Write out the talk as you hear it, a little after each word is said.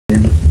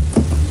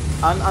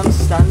I'm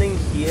standing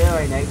here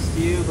right next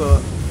to you,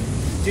 but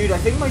dude, I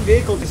think my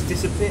vehicle just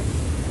disappeared.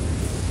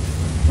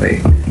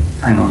 Wait,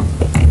 hang on.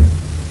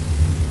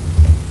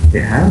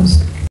 It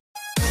has?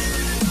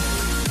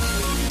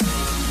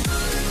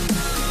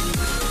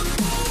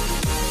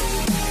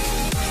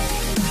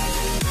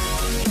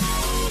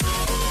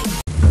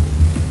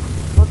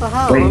 What the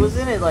hell? Wait. I was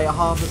in it like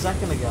half a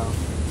second ago.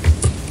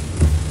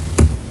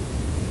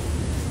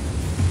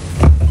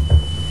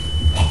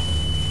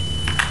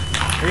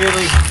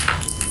 Really?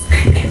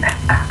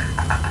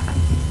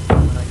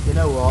 You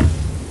know what?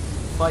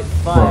 Fight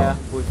fire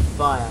with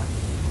fire.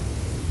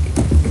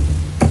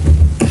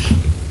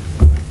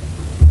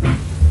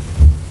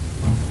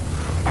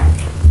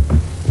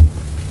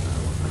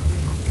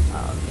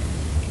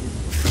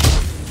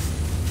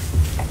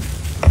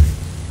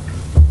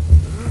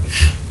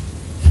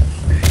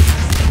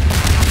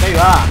 There you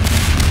are.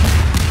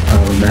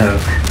 Oh no.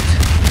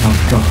 Oh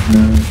god,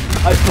 no.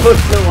 I put a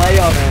delay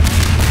on it.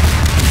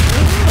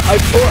 I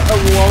put a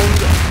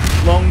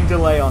long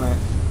delay on it.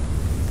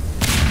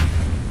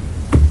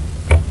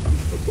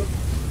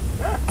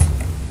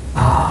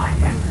 Oh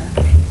yeah.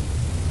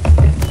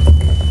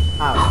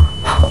 Ow.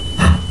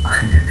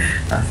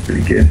 That's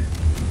pretty good.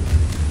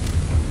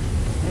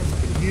 That's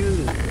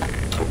good.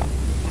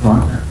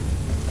 Right.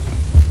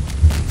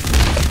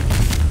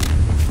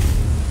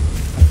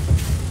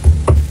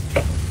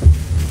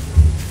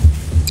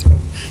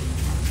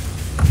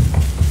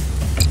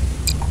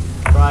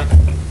 Right.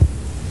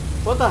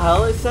 What the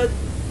hell? It said...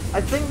 I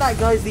think that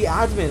guy's the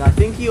admin. I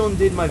think he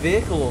undid my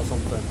vehicle or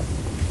something.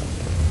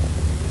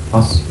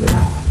 Possibly.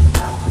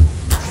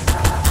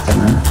 Don't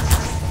know.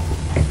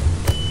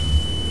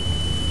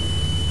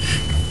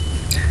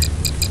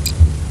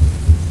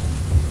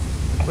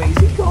 Wait, is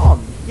he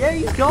gone? Yeah,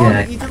 he's gone.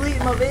 Yeah. He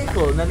deleted my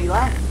vehicle and then he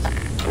left.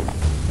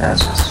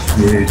 That's just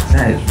rude.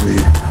 That is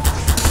rude.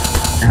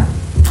 Yeah.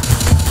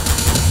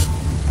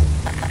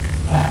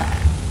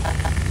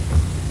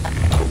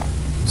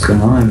 What's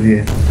going on over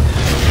here?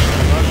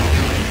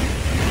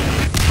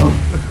 Oh.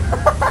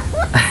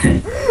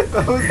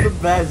 That was the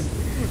best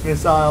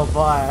missile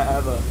fire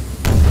ever.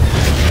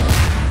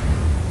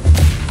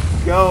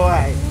 Go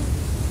away.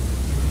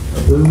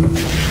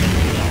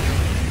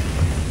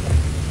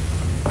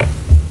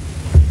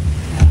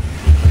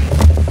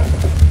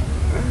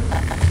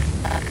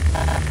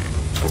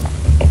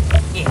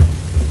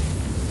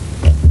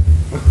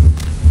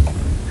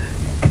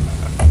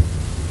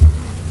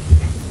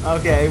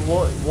 Okay,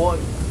 what?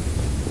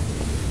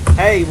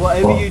 Hey,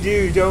 whatever What? you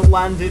do, don't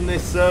land in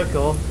this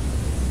circle.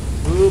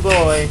 Ooh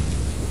boy.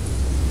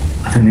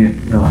 I don't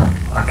even know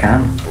I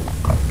can.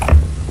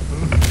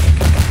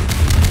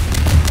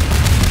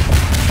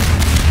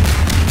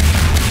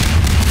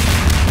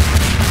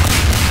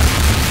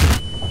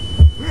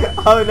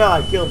 Oh no,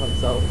 I killed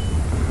myself.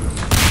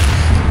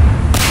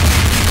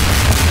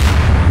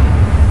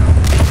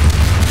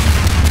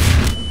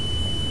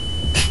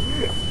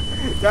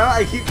 Damn it,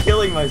 I keep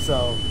killing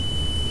myself.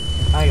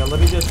 Hang on, let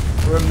me just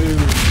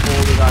remove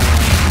all the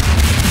dynamite.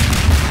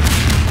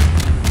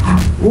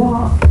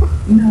 What?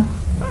 No.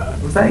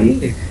 Was that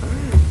you?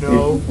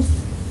 No.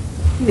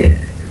 Yeah.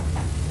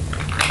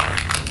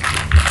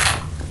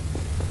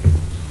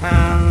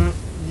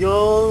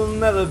 You'll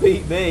never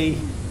beat me.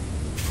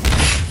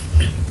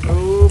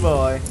 Oh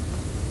boy.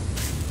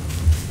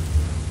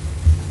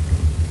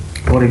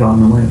 What do you got on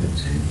the way of it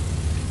too?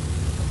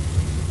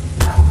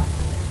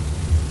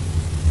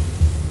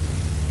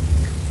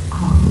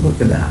 Oh,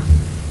 look at that.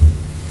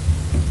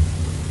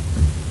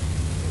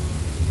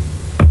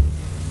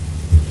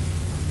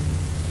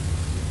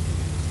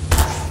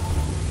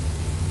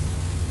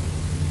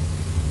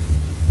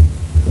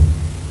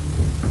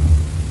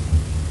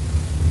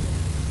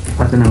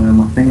 I don't know where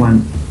my thing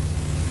went.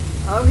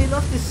 Oh, he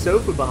left his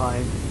sofa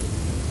behind.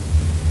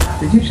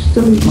 Did you just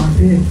delete my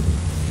vehicle?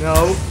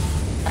 No.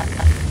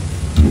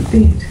 You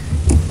did.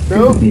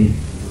 No. Didn't you?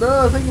 No,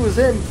 I think it was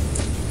him.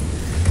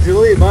 He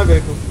deleted my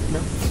vehicle.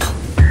 No.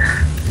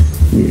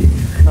 Yeah.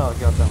 Oh,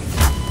 goddamn.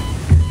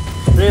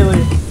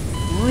 Really?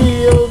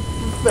 Real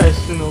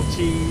professional,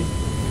 cheese.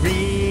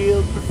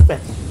 Real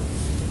professional.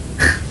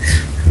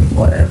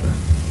 Whatever.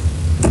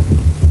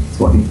 That's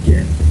what you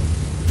get.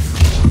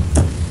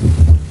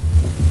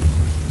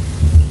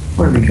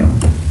 Where are we going?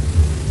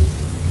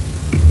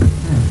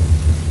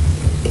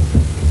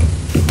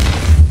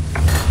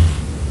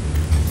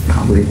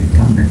 Can't believe we've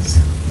done this.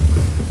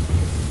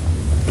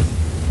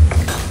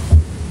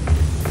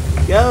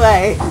 Go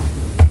away.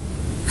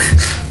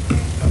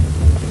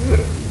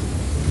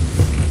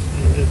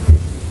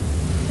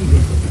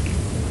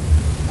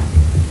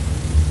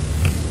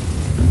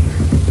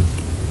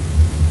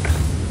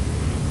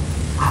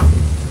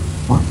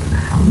 What the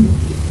hell?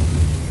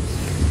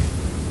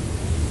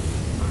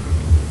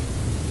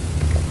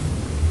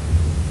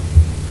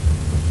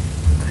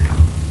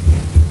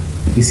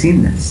 Have you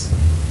seen this?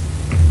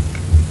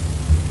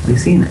 Have you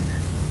seen it?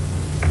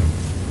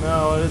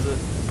 No, what is it?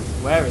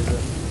 Where is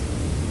it?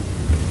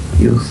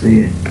 You'll see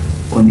it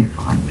when you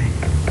find me.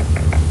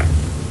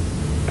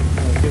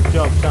 Oh, good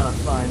job trying to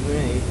find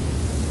me.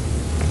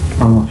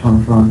 I'm not trying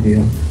to find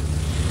you.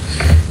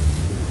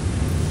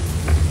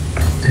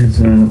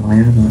 Concerned of my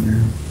own right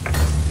now.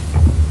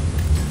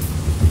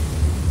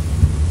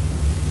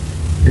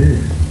 Ew.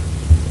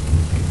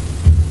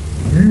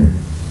 Ew.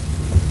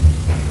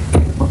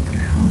 What the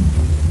hell?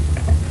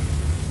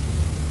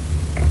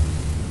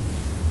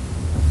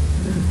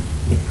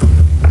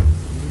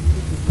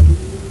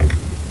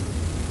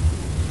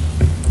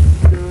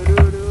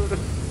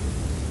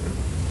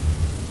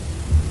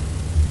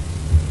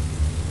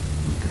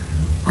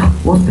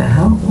 What the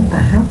hell? What the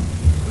hell?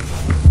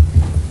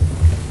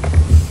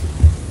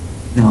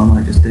 No, I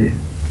might just do it.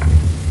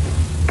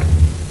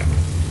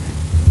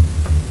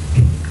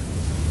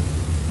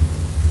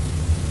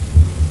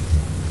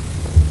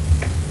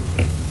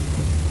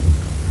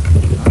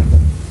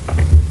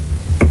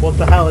 What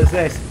the hell is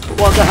this?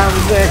 What the hell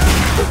is this?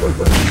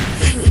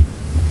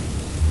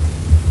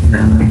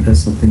 No, there's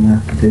something I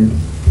have to do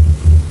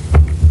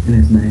in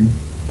his name.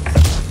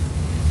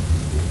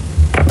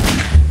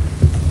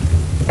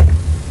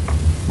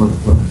 Will it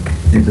work?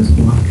 It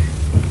doesn't work.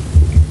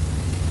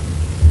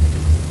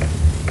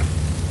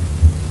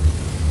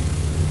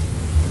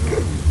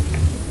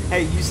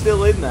 Hey, you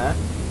still in there?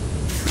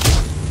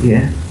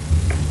 Yeah.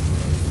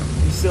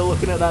 You still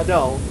looking at that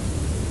doll?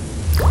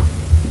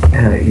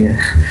 Yeah.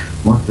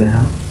 What the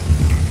hell?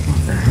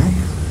 What the hell?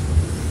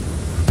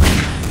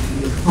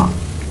 What?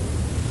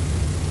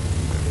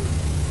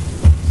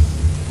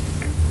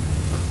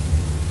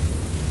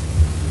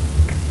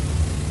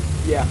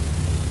 Yeah.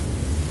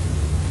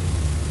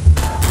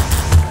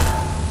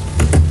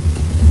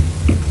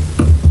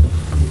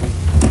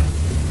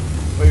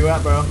 Where you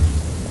at, bro?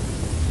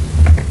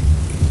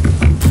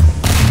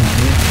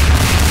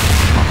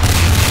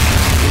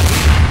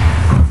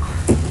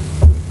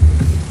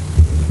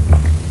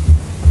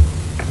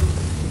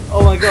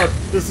 Oh my god,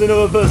 there's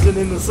another person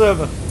in the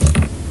server.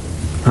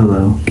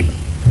 Hello.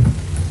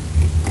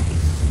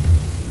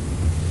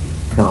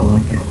 Don't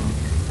like it.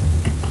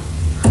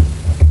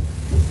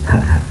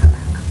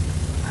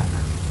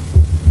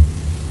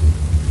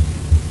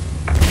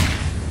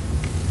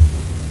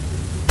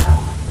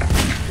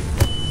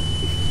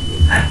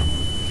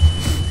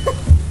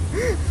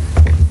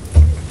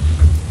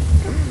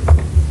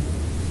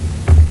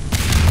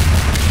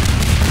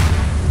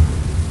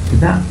 Is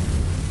that?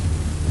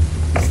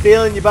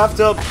 Stealing your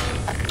bathtub.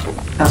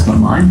 That's not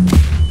mine.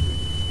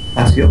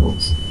 That's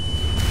yours.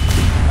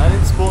 I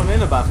didn't spawn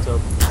in a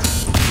bathtub.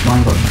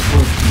 Mine got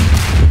destroyed.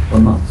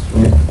 Well, not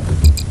destroyed.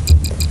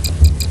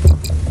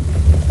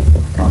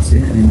 Can't see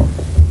it anymore.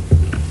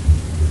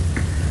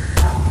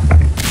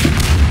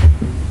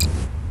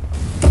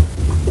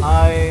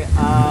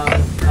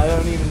 I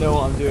don't even know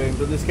what I'm doing,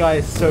 but this guy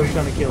is so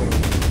trying to kill me.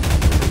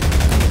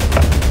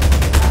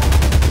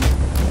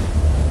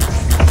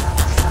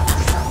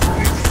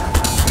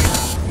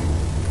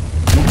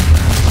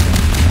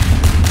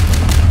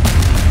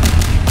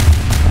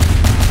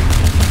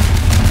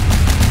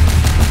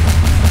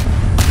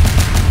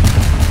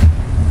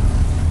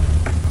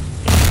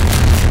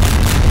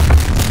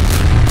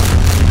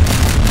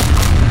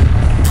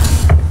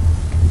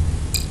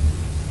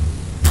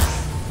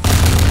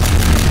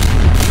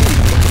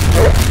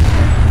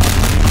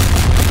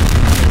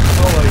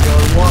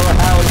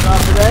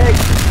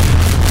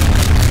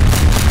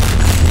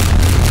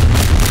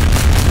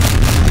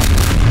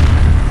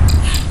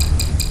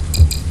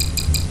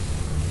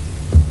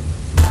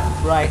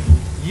 Right,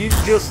 you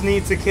just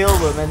need to kill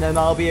them and then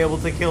I'll be able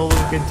to kill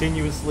them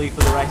continuously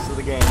for the rest of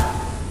the game.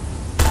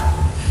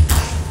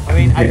 I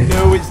mean, I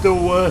know it's the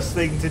worst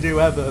thing to do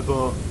ever,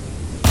 but...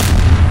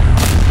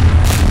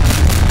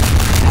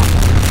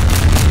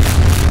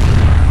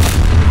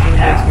 it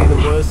makes me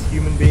the worst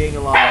human being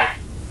alive.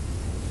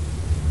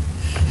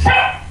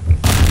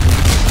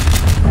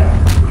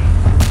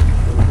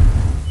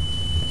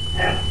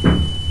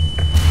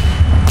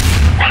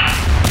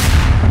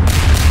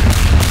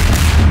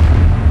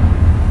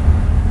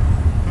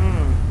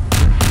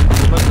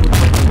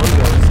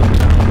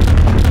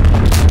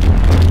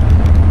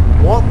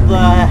 What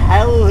the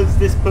hell has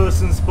this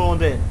person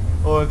spawned in?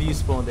 Or have you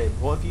spawned in?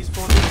 What have you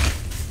spawned in?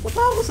 What the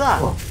hell was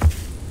that? What?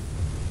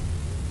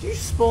 Did you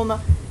just spawn that?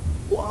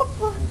 What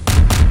the?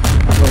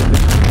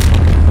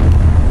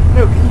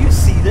 No, can you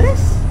see this?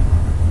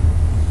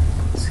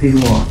 See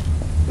what?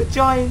 The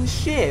giant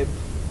ship?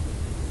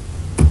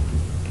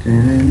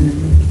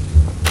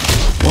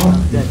 What?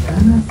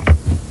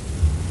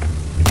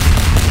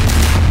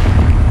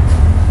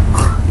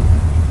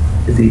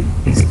 Is he?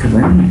 He's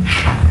coming.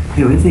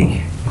 Who is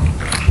he?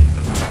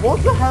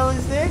 What the hell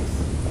is this?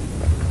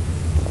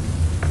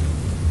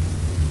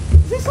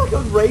 Is this like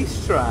a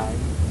racetrack?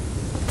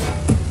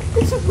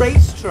 It's a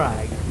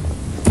racetrack.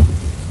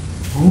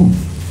 Oh.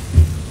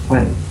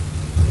 Wait.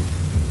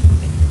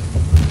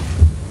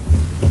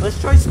 Let's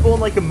try spawn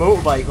like a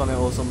motorbike on it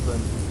or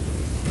something.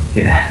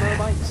 Yeah.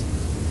 Motorbikes?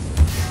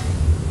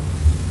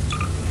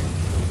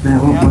 No,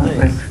 it won't work.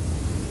 this.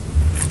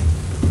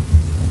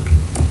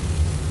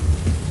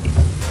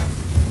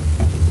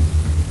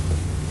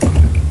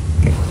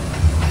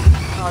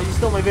 Oh, you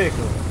stole my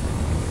vehicle.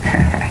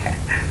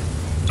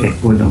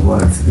 It wouldn't have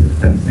worked,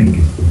 I don't think.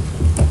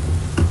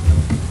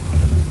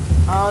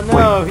 Oh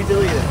no, he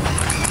deleted it.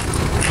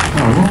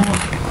 Oh, what?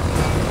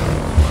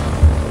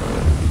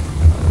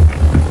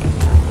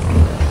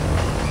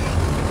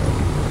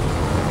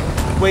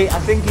 Wait, I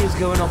think he was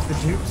going off the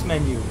dupes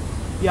menu.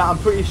 Yeah, I'm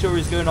pretty sure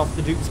he's going off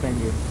the dupes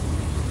menu.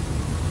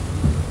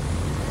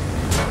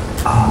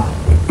 Ah,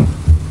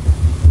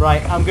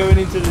 Right, I'm going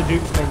into the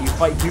dupes menu.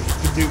 Fight dupes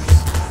for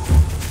dupes.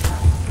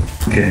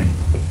 okay.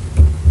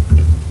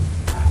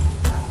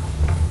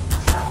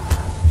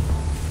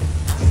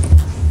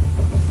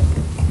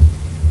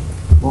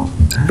 What?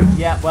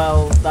 Yeah,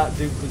 well, that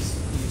dupe was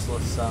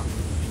useless, so.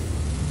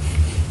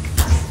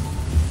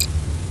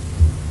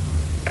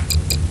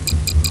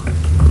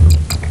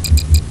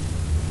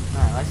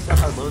 Man, I still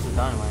have loads of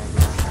dynamite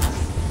everywhere.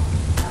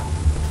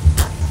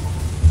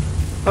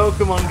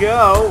 Pokemon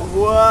Go!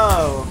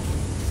 Whoa!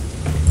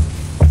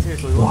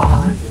 Seriously, what the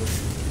hell is this?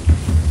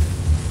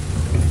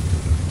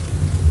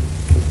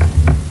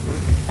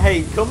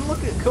 Hey, come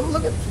look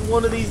at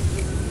one of these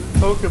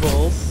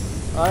Pokeballs.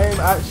 I am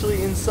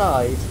actually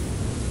inside.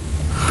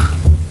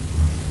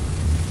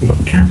 You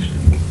got catch it.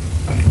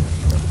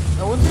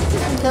 I wonder if you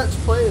can catch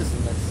players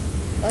in this.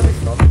 That'd be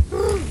fun.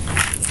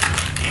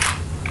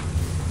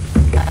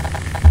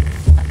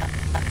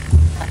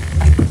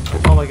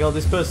 Oh my god,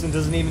 this person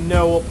doesn't even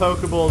know what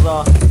Pokeballs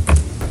are.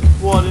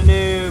 What a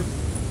noob.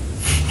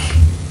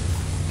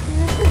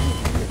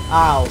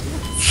 Ow.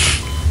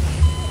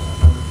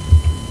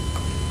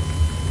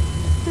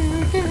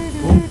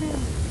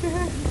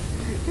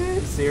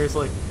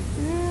 Seriously.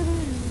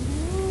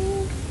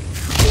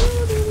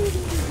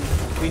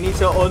 We need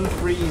to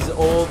unfreeze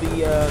all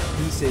the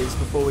pieces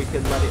before we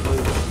can let it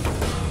loose.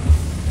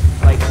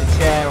 Like the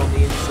chair on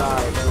the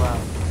inside as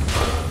well.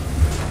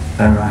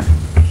 Alright.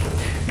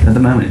 At the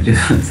moment it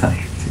just looks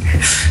like...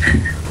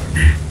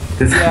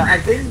 Yeah, I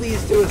think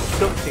these two are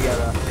stuck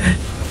together.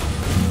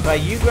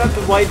 Right, you grab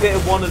the white bit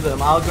of one of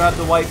them, I'll grab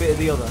the white bit of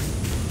the other.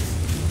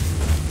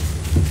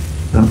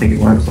 I don't think it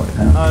works like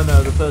that. Oh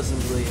no, the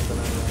person's leaving.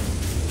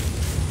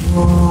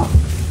 What?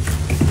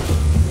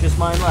 Just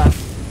mine left.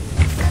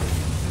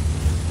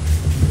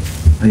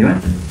 Are you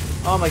in?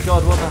 Oh my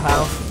god, what the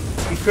hell?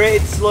 You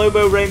created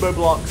slow-mo rainbow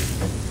blocks.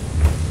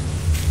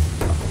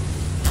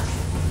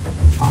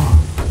 Oh.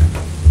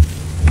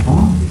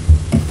 Oh.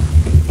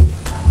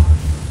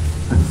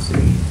 Let's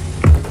see.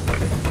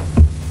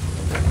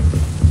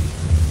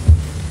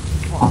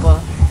 What the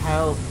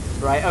hell?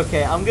 Right,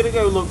 okay, I'm gonna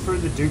go look through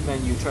the dupe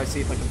menu, try to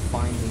see if I can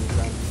find these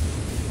then.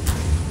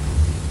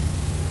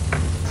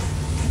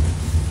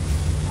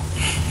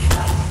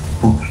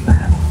 What the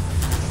hell?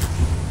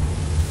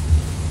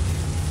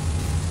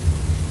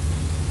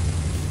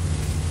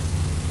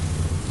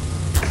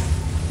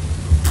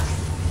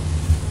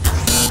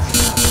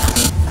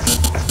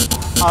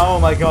 Oh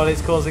my god,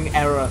 it's causing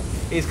error.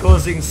 It's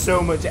causing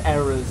so much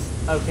errors.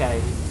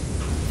 Okay.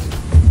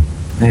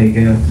 There you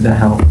go, does that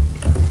help?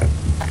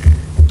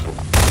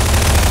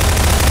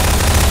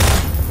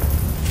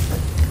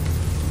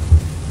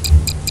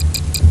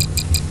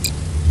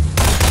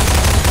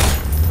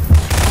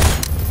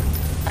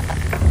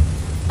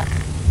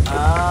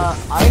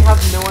 I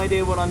have no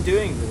idea what I'm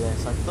doing with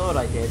this. I thought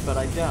I did, but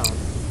I don't.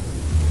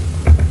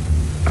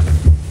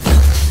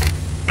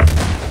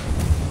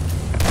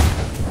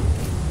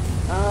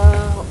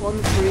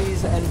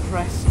 Unfreeze and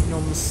press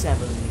number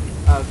 7.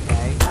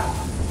 Okay.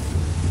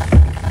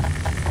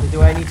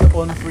 Do I need to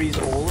unfreeze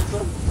all of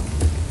them?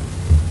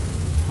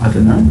 I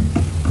don't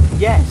know.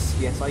 Yes,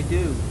 yes I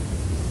do.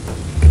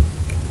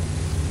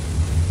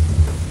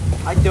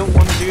 I don't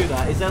want to do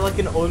that. Is there like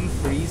an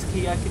unfreeze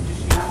key I could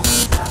just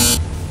use?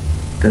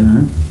 Don't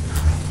know.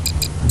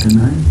 I don't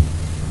know.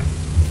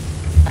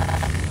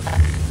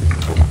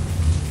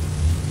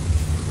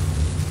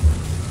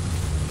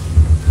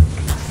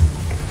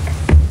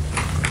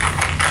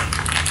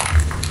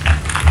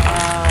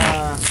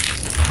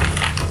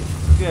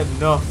 Good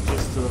enough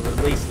just to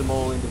release them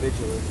all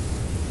individually.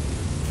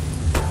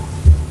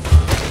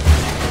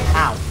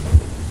 Ow.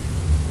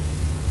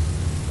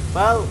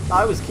 Well,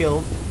 I was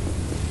killed.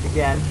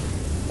 Again.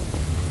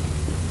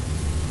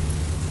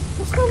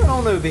 What's going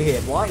on over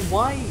here? Why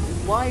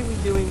are we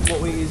doing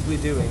what it is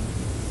we're doing?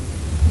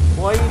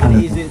 Why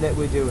even is it that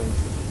we're doing?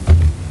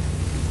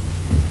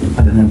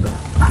 I don't know, but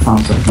I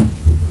found something.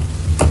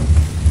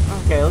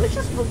 Okay, let's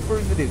just look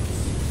through the dudes.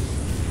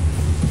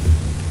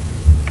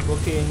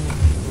 Looking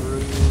through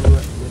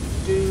the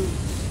dudes.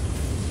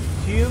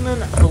 Human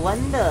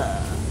blender.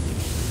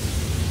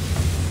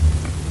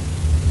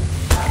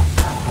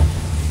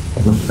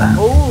 Look at that.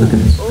 Oh, Look at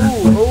this.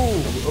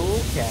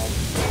 okay.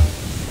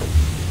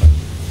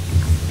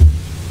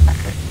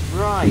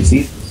 Right. You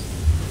see this?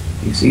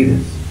 You see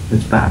this?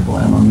 This bad boy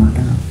I'm on right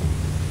now.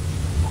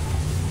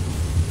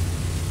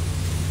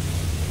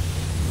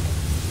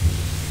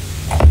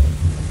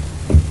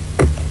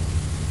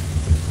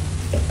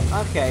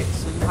 Okay,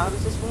 so how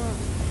does this work?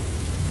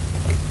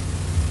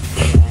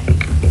 Okay.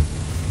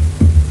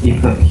 You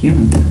put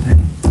humans in there.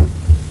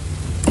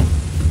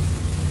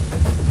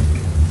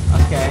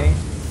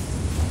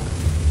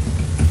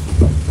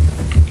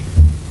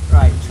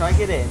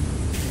 get in?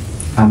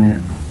 I'm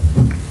in.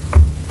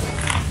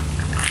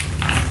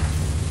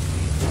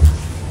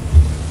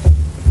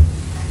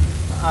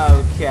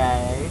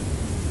 Okay.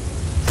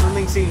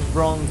 Something seems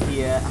wrong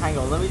here. Hang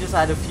on, let me just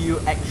add a few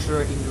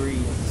extra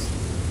ingredients.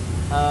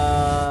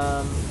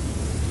 Nah,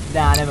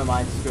 never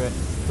mind. Screw it.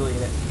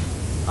 Delete it.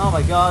 Oh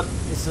my god,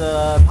 it's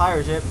a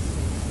pirate ship.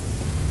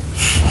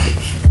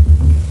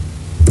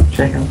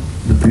 Check out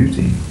the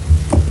booty.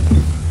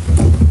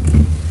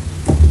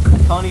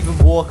 I can't even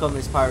walk on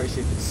this pirate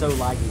ship. It's so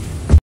laggy.